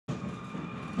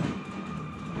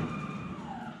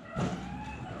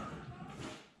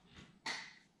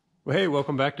Well, hey,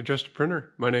 welcome back to Just a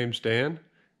Printer. My name's Dan,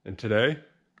 and today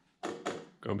I'm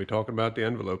going to be talking about the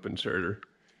envelope inserter.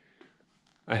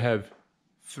 I have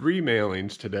 3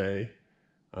 mailings today,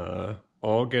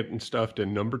 all getting stuffed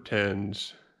in number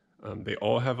 10s. They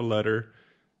all have a letter,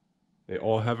 they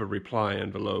all have a reply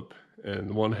envelope,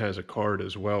 and one has a card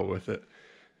as well with it.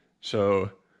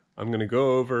 So I'm going to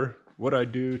go over what I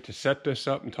do to set this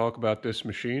up and talk about this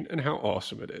machine and how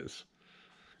awesome it is.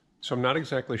 So I'm not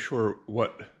exactly sure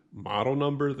what model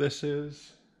number this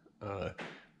is.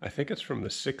 I think it's from the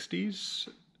 60s.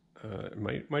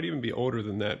 It might even be older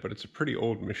than that, but it's a pretty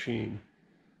old machine.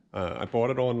 I bought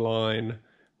it online,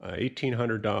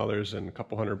 $1,800 and a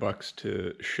couple $100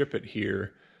 to ship it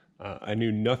here. I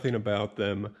knew nothing about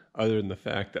them other than the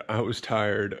fact that I was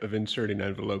tired of inserting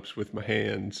envelopes with my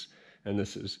hands, and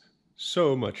this is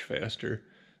so much faster.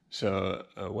 So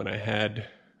when I had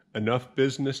enough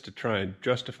business to try and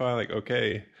justify, like,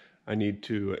 okay, I need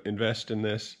to invest in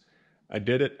this, I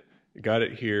did it, got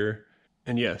it here,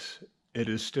 and yes, it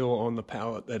is still on the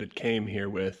pallet that it came here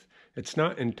with. It's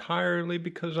not entirely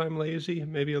because I'm lazy,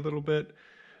 maybe a little bit,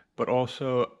 but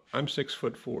also I'm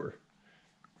 6'4",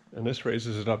 and this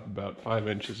raises it up about 5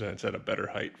 inches, and it's at a better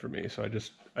height for me, so I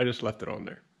just left it on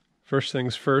there. First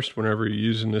things first, whenever you're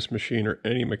using this machine, or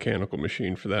any mechanical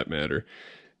machine for that matter,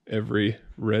 every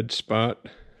red spot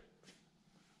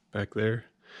back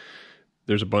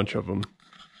there's a bunch of them.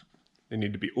 They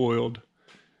need to be oiled,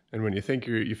 and when you think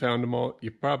you found them all,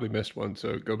 you probably missed one,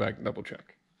 so go back and double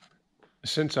check.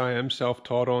 Since I am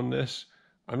self-taught on this,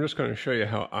 I'm just going to show you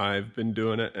how I've been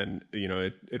doing it, and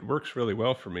it works really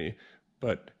well for me,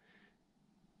 but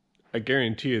I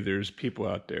guarantee you there's people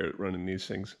out there running these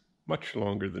things much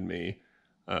longer than me.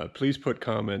 Please put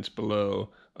comments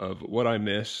below of what I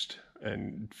missed,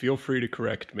 and feel free to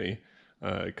correct me,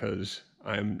 because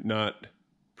I'm not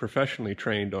professionally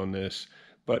trained on this,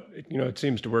 but it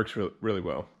seems to work really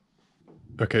well.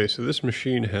 Okay, so this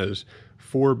machine has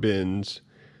 4 bins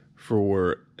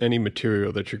for any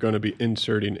material that you're going to be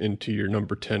inserting into your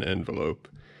number 10 envelope.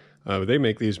 They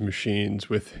make these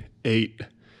machines with 8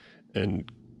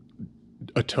 and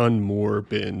a ton more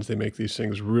bins. They make these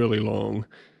things really long,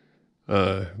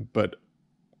 but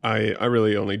I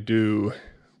really only do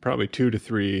probably 2 to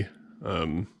 3.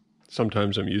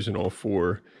 Sometimes I'm using all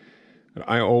 4.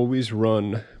 I always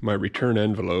run my return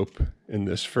envelope in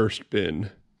this first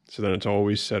bin, so then it's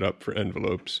always set up for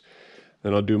envelopes.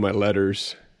 Then I'll do my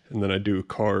letters, and then I do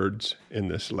cards in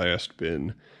this last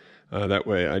bin. That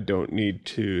way I don't need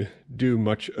to do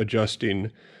much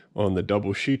adjusting on the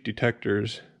double sheet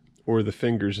detectors or the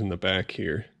fingers in the back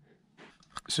here.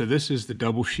 So this is the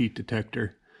double sheet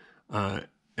detector,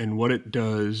 and what it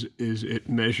does is it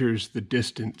measures the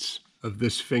distance of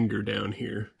this finger down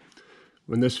here.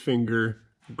 When this finger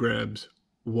grabs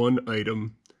one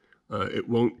item, it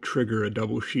won't trigger a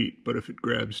double sheet, but if it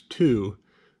grabs 2,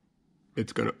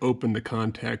 it's going to open the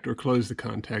contact or close the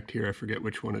contact here. I forget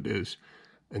which one it is.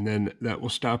 And then that will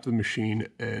stop the machine,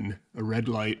 and a red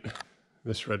light,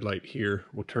 this red light here,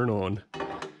 will turn on.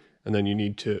 And then you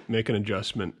need to make an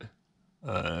adjustment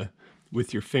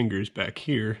with your fingers back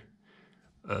here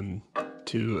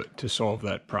to solve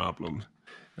that problem.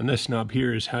 And this knob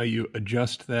here is how you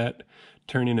adjust that.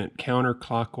 Turning it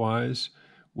counterclockwise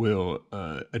will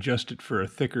adjust it for a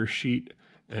thicker sheet,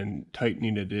 and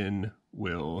tightening it in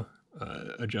will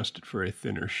adjust it for a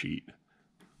thinner sheet.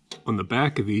 On the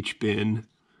back of each bin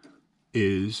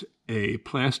is a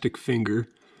plastic finger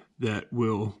that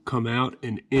will come out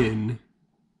and in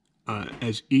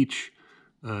as each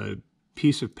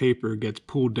piece of paper gets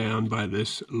pulled down by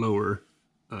this lower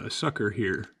sucker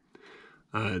here.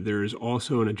 There is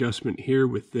also an adjustment here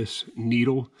with this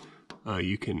needle.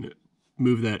 You can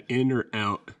move that in or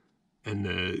out, and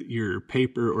your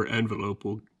paper or envelope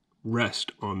will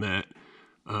rest on that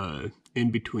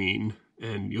in between,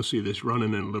 and you'll see this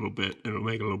running in a little bit, and it'll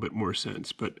make a little bit more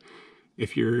sense. But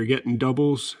if you're getting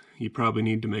doubles, you probably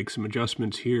need to make some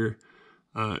adjustments here,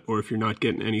 or if you're not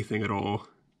getting anything at all,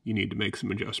 you need to make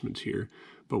some adjustments here.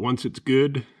 But once it's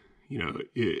good,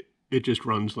 it just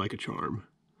runs like a charm.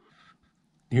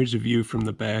 Here's a view from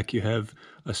the back. You have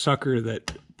a sucker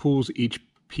that pulls each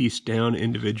piece down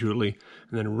individually,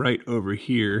 and then right over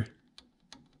here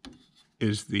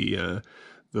is the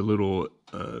little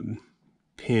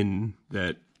pin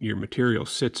that your material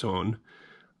sits on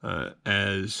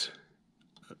as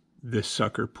this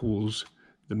sucker pulls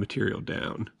the material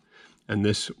down. And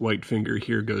this white finger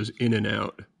here goes in and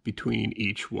out between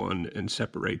each one and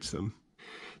separates them.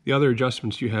 The other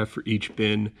adjustments you have for each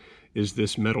bin is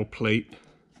this metal plate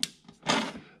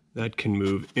that can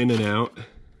move in and out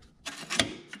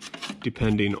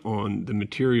depending on the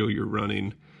material you're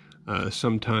running.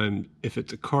 Sometimes if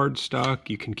it's a cardstock,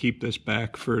 you can keep this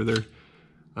back further.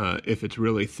 If it's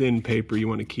really thin paper, you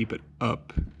want to keep it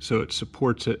up so it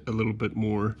supports it a little bit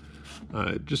more.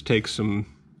 It just takes some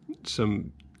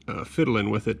fiddling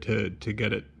with it to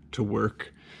get it to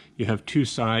work. You have two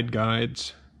side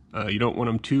guides. You don't want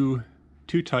them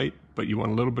too tight, but you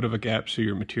want a little bit of a gap so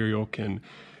your material can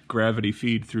gravity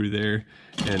feed through there.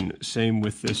 And same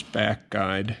with this back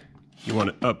guide. You want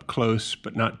it up close,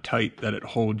 but not tight that it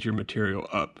holds your material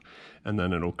up, and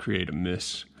then it'll create a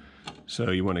miss.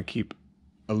 So you want to keep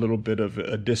a little bit of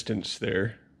a distance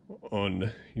there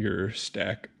on your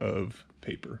stack of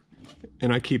paper.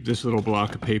 And I keep this little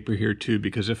block of paper here too,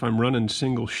 because if I'm running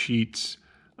single sheets,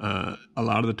 a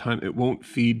lot of the time it won't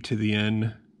feed to the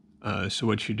end. So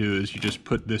what you do is you just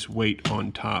put this weight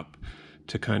on top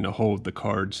to kind of hold the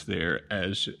cards there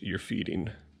as you're feeding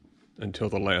until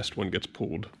the last one gets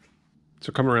pulled.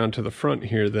 So come around to the front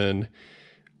here then.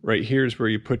 Right here is where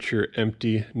you put your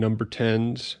empty number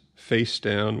 10s face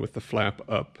down with the flap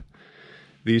up.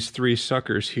 These three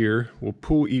suckers here will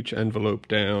pull each envelope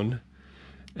down,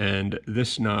 and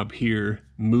this knob here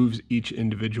moves each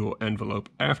individual envelope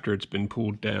after it's been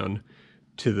pulled down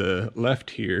to the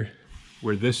left here,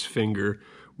 where this finger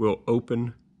will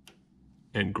open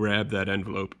and grab that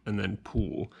envelope and then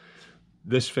pull.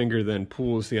 This finger then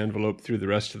pulls the envelope through the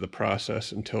rest of the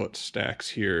process until it stacks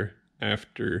here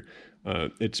after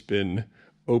it's been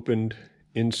opened,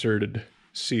 inserted,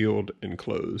 sealed, and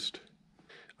closed.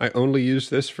 I only use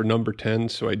this for number 10,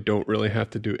 so I don't really have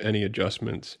to do any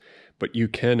adjustments, but you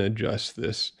can adjust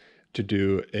this to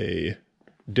do a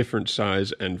different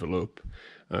size envelope.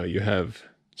 You have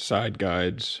side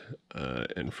guides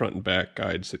and front and back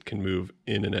guides that can move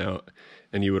in and out,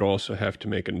 and you would also have to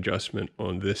make an adjustment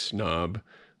on this knob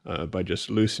by just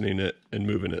loosening it and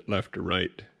moving it left or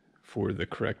right for the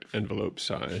correct envelope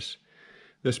size.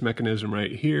 This mechanism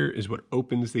right here is what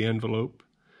opens the envelope.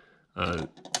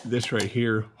 This right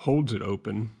here holds it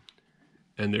open,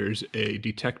 and there's a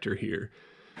detector here.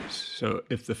 So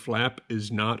if the flap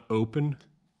is not open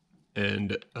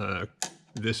and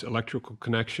this electrical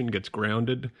connection gets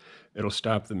grounded, it'll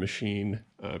stop the machine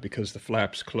because the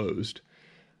flap's closed.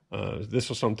 This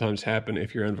will sometimes happen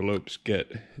if your envelopes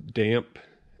get damp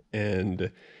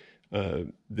and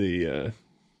the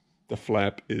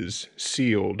flap is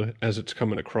sealed. As it's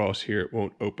coming across here, it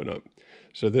won't open up.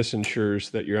 So this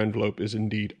ensures that your envelope is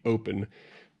indeed open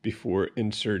before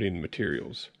inserting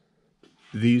materials.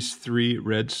 These three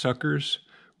red suckers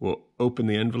will open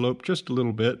the envelope just a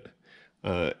little bit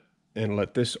and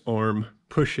let this arm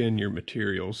push in your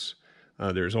materials.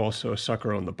 There's also a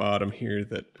sucker on the bottom here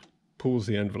that pulls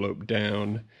the envelope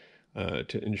down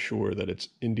to ensure that it's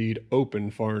indeed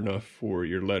open far enough for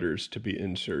your letters to be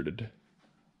inserted.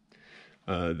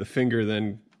 The finger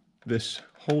then, this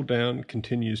hold down,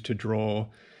 continues to draw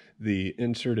the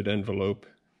inserted envelope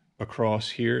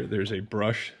across here. There's a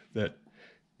brush that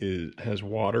has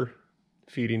water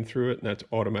feeding through it, and that's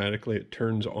automatically, it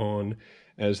turns on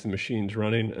as the machine's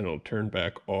running, and it'll turn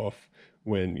back off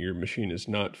when your machine is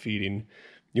not feeding.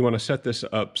 You want to set this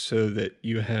up so that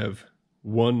you have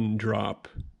one drop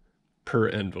per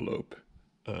envelope.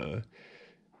 And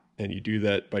you do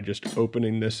that by just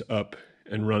opening this up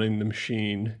and running the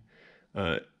machine.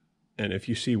 And if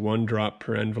you see one drop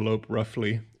per envelope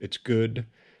roughly, it's good.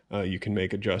 You can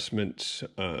make adjustments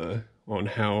on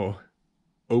how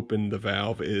open the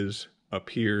valve is up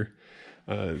here.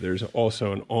 There's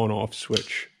also an on-off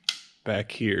switch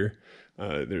back here.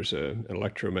 There's an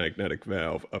electromagnetic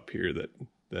valve up here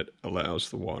that allows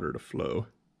the water to flow.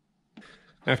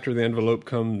 After the envelope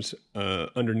comes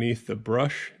underneath the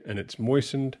brush and it's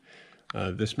moistened,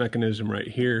 this mechanism right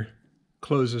here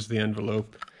closes the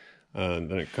envelope.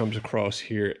 Then it comes across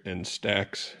here and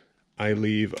stacks. I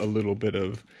leave a little bit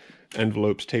of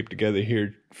envelopes taped together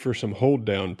here for some hold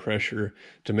down pressure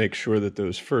to make sure that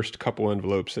those first couple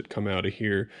envelopes that come out of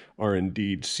here are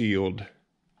indeed sealed.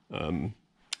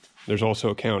 There's also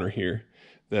a counter here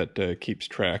that keeps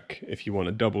track if you want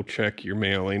to double check your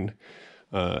mailing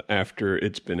after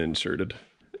it's been inserted.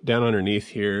 Down underneath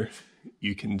here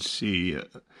you can see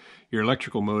your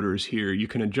electrical motors here. You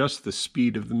can adjust the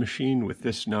speed of the machine with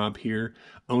this knob here.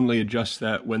 Only adjust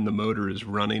that when the motor is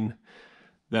running.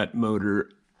 That motor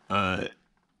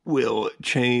will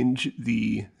change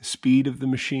the speed of the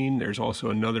machine. There's also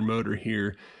another motor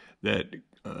here that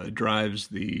drives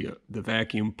the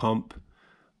vacuum pump.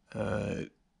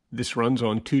 This runs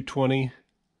on 220,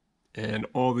 and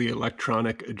all the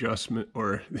electronic adjustment,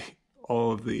 or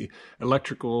all of the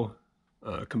electrical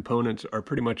components are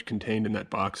pretty much contained in that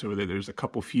box over there. There's a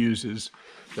couple fuses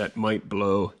that might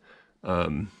blow.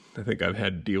 I think I've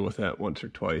had to deal with that once or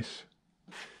twice.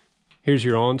 Here's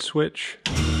your on switch.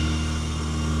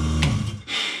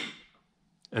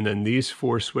 And then these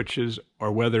 4 switches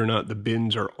are whether or not the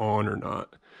bins are on or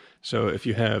not. So if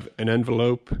you have an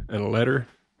envelope and a letter,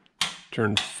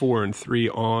 turn 4 and 3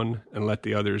 on and let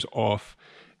the others off,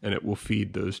 and it will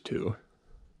feed those 2.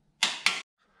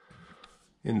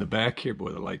 In the back here,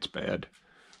 boy, the light's bad.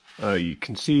 You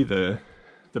can see the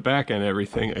back and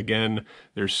everything. Again,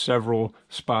 there's several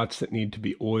spots that need to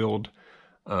be oiled,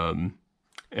 and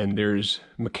there's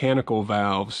mechanical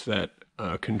valves that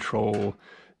control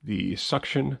the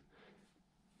suction.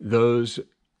 Those,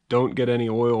 don't get any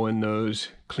oil in those.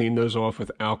 Clean those off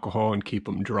with alcohol and keep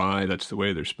them dry. That's the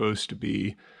way they're supposed to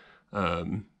be.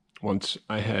 Once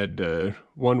I had,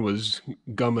 one was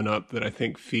gumming up that I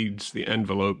think feeds the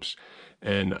envelopes,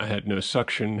 and I had no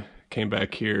suction. Came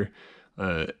back here,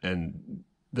 and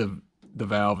the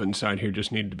valve inside here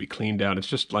just needed to be cleaned out. It's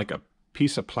just like a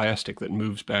piece of plastic that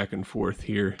moves back and forth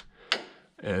here,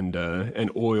 and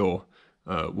oil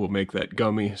will make that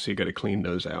gummy, so you got to clean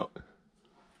those out.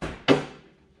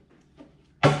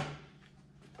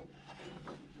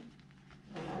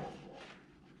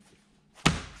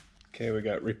 Okay, we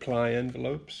got reply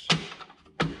envelopes.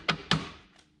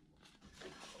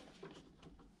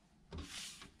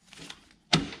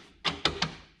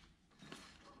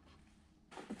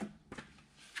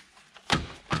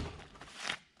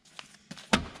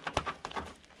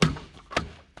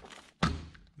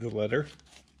 The letter.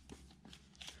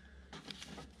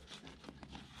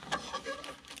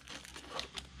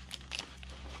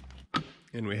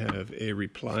 And we have a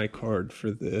reply card for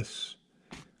this.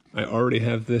 I already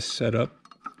have this set up,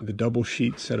 the double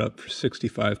sheet set up for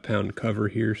 65-pound cover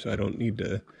here, so I don't need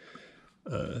to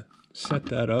set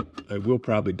that up. I will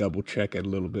probably double check it a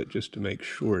little bit just to make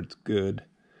sure it's good.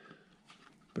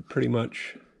 But pretty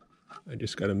much, I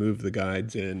just got to move the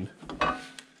guides in,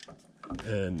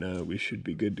 and we should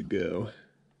be good to go.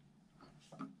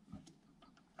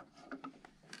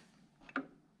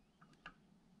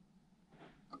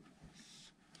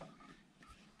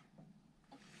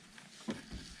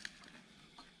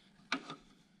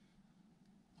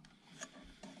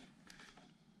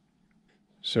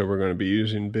 So we're going to be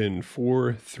using bin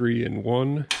 4, 3, and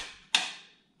 1.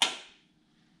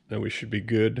 Now we should be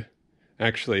good.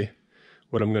 Actually,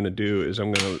 what I'm going to do is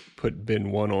I'm going to put bin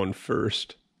 1 on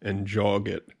first and jog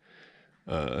it,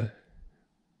 and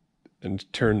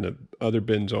turn the other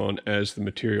bins on as the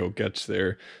material gets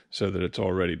there so that it's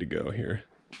all ready to go here.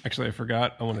 Actually, I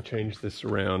forgot. I want to change this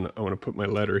around. I want to put my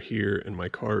letter here and my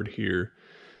card here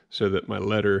so that my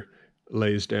letter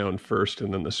lays down first,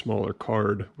 and then the smaller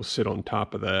card will sit on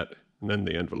top of that, and then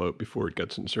the envelope before it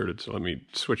gets inserted. So let me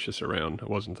switch this around. I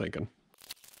wasn't thinking.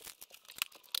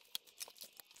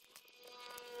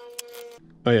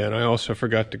 Oh yeah, and I also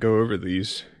forgot to go over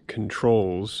these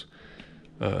controls.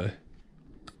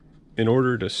 In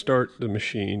order to start the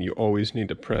machine, you always need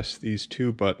to press these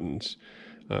 2 buttons,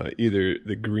 either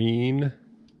the green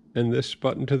and this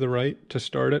button to the right to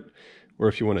start it, or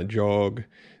if you want to jog,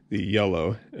 the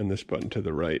yellow and this button to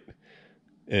the right.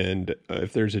 And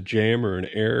if there's a jam or an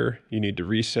error, you need to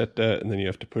reset that, and then you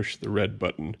have to push the red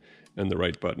button and the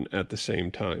right button at the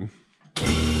same time.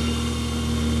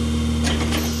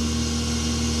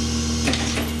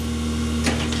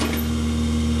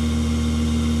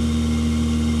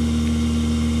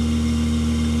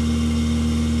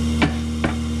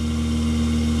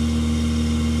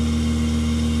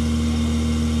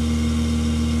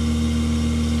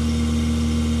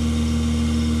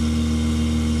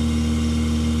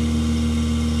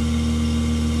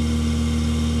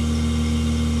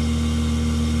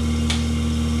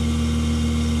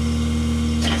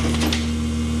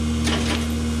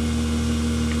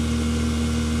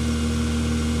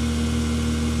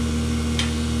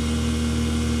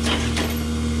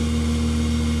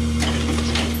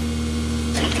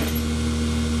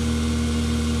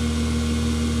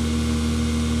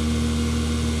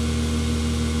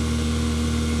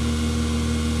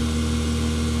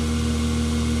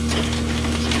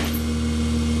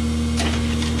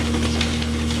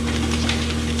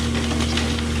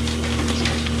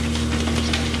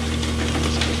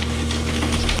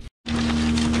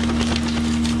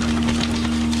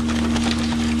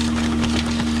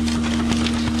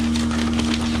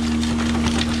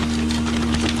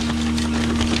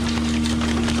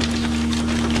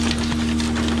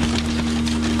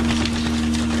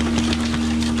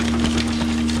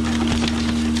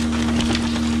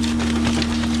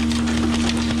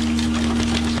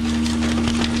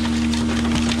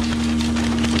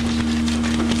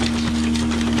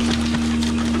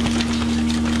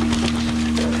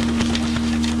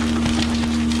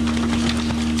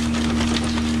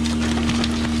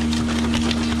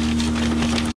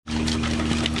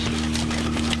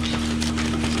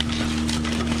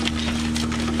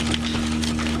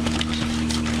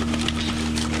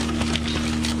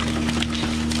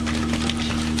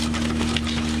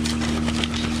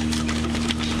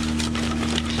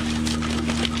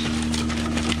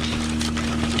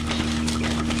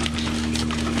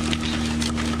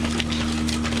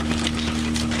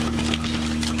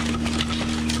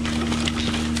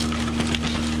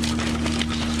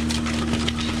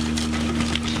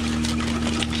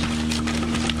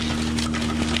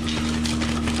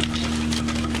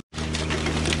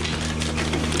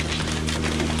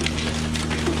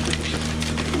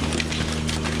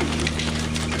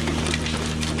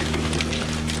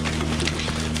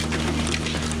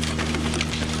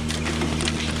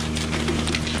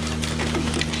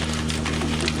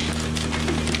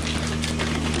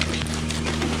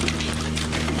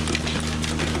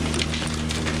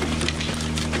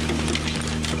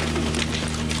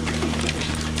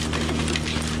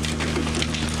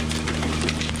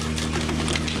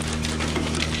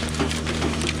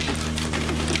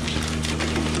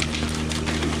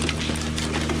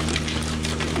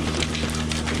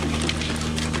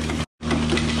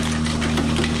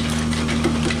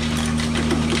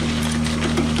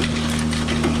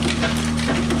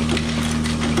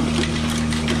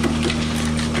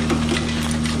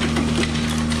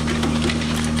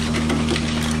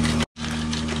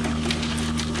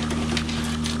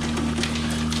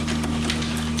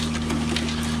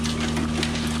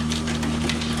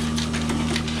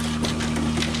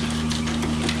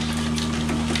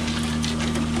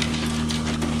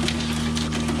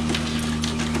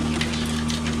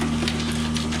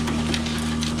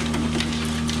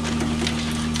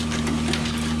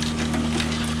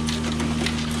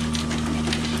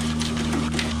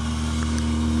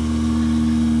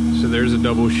 there's a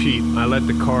double sheet. I let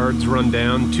the cards run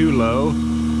down too low,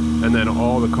 and then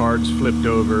all the cards flipped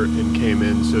over and came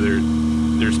in, so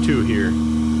there's two here.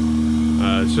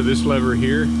 So this lever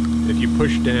here, if you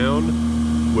push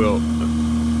down, will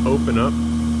open up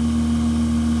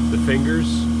the fingers,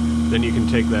 then you can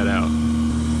take that out.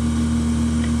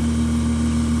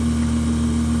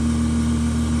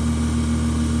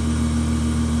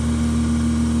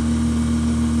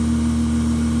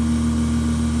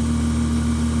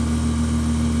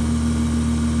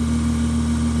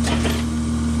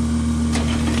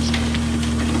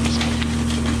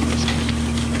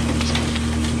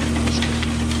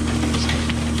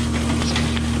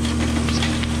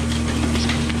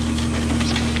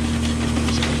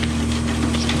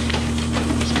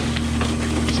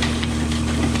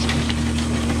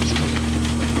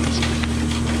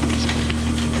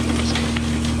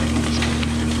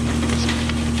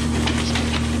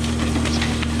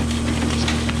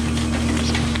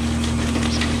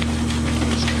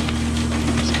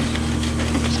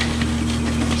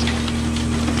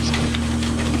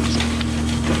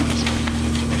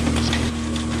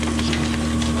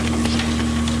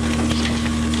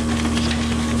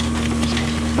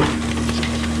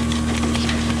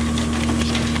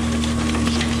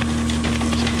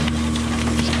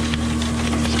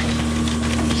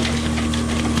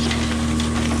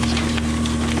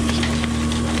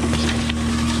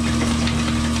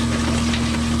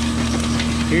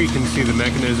 Here you can see the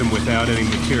mechanism without any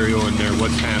material in there,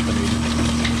 what's happening.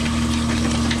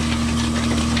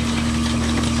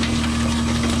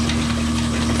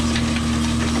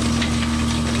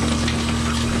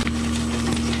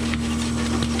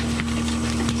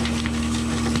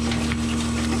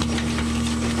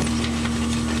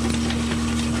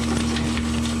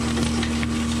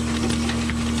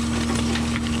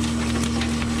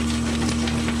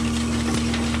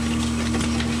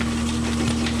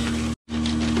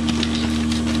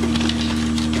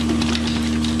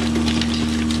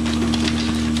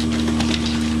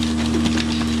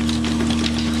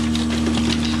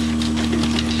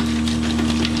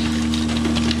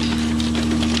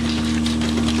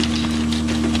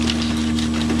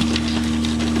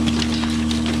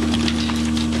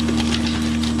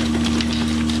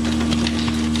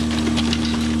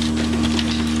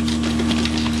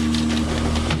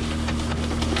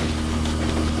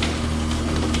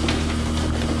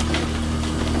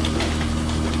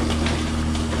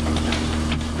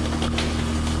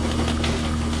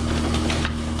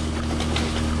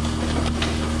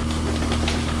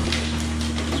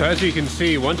 So as you can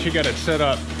see, once you get it set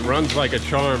up, it runs like a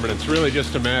charm, and it's really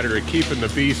just a matter of keeping the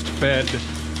beast fed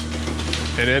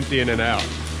and emptying it out.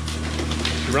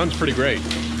 It runs pretty great.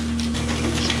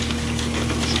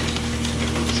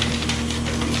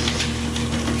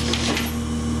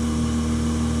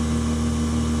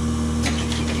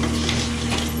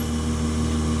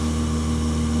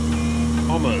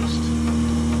 Almost.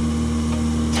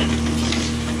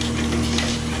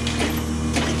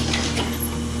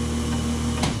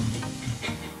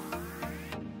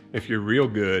 If you're real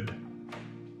good,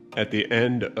 at the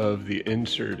end of the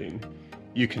inserting,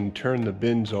 you can turn the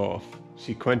bins off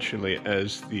sequentially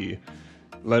as the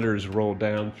letters roll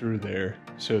down through there,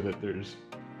 so that there's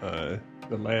the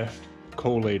last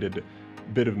collated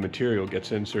bit of material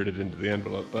gets inserted into the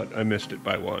envelope, but I missed it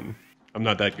by one. I'm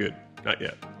not that good, not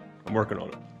yet. I'm working on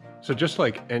it. So just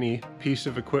like any piece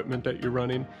of equipment that you're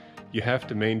running, you have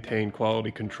to maintain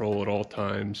quality control at all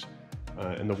times.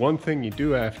 And the one thing you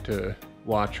do have to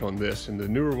watch on this, and the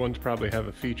newer ones probably have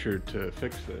a feature to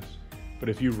fix this, but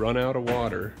if you run out of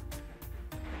water,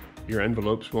 your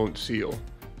envelopes won't seal.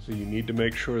 So you need to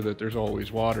make sure that there's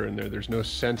always water in there. There's no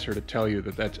sensor to tell you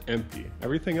that that's empty.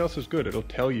 Everything else is good. It'll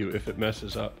tell you if it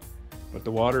messes up. But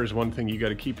the water is one thing you got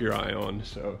to keep your eye on.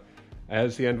 So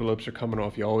as the envelopes are coming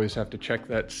off, you always have to check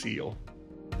that seal.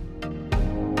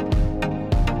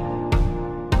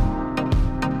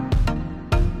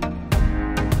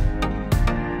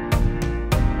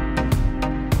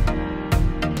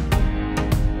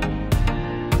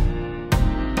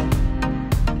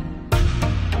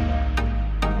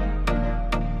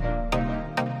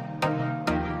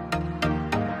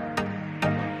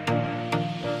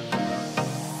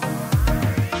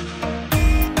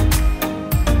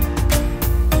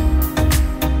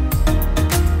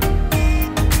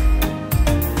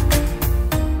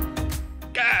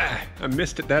 I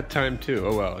missed it that time too.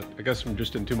 Oh well, I guess I'm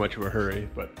just in too much of a hurry,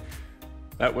 but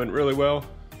that went really well.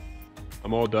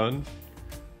 I'm all done.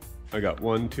 I got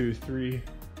 1, 2, 3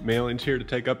 mailings here to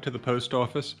take up to the post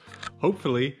office.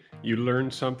 Hopefully you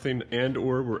learned something and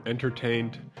or were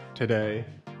entertained today.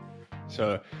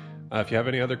 So If you have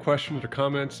any other questions or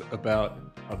comments about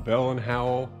a Bell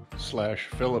Howell /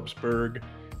 Phillipsburg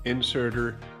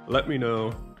inserter, let me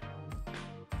know.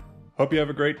 Hope you have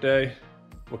a great day.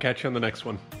 We'll catch you on the next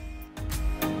one.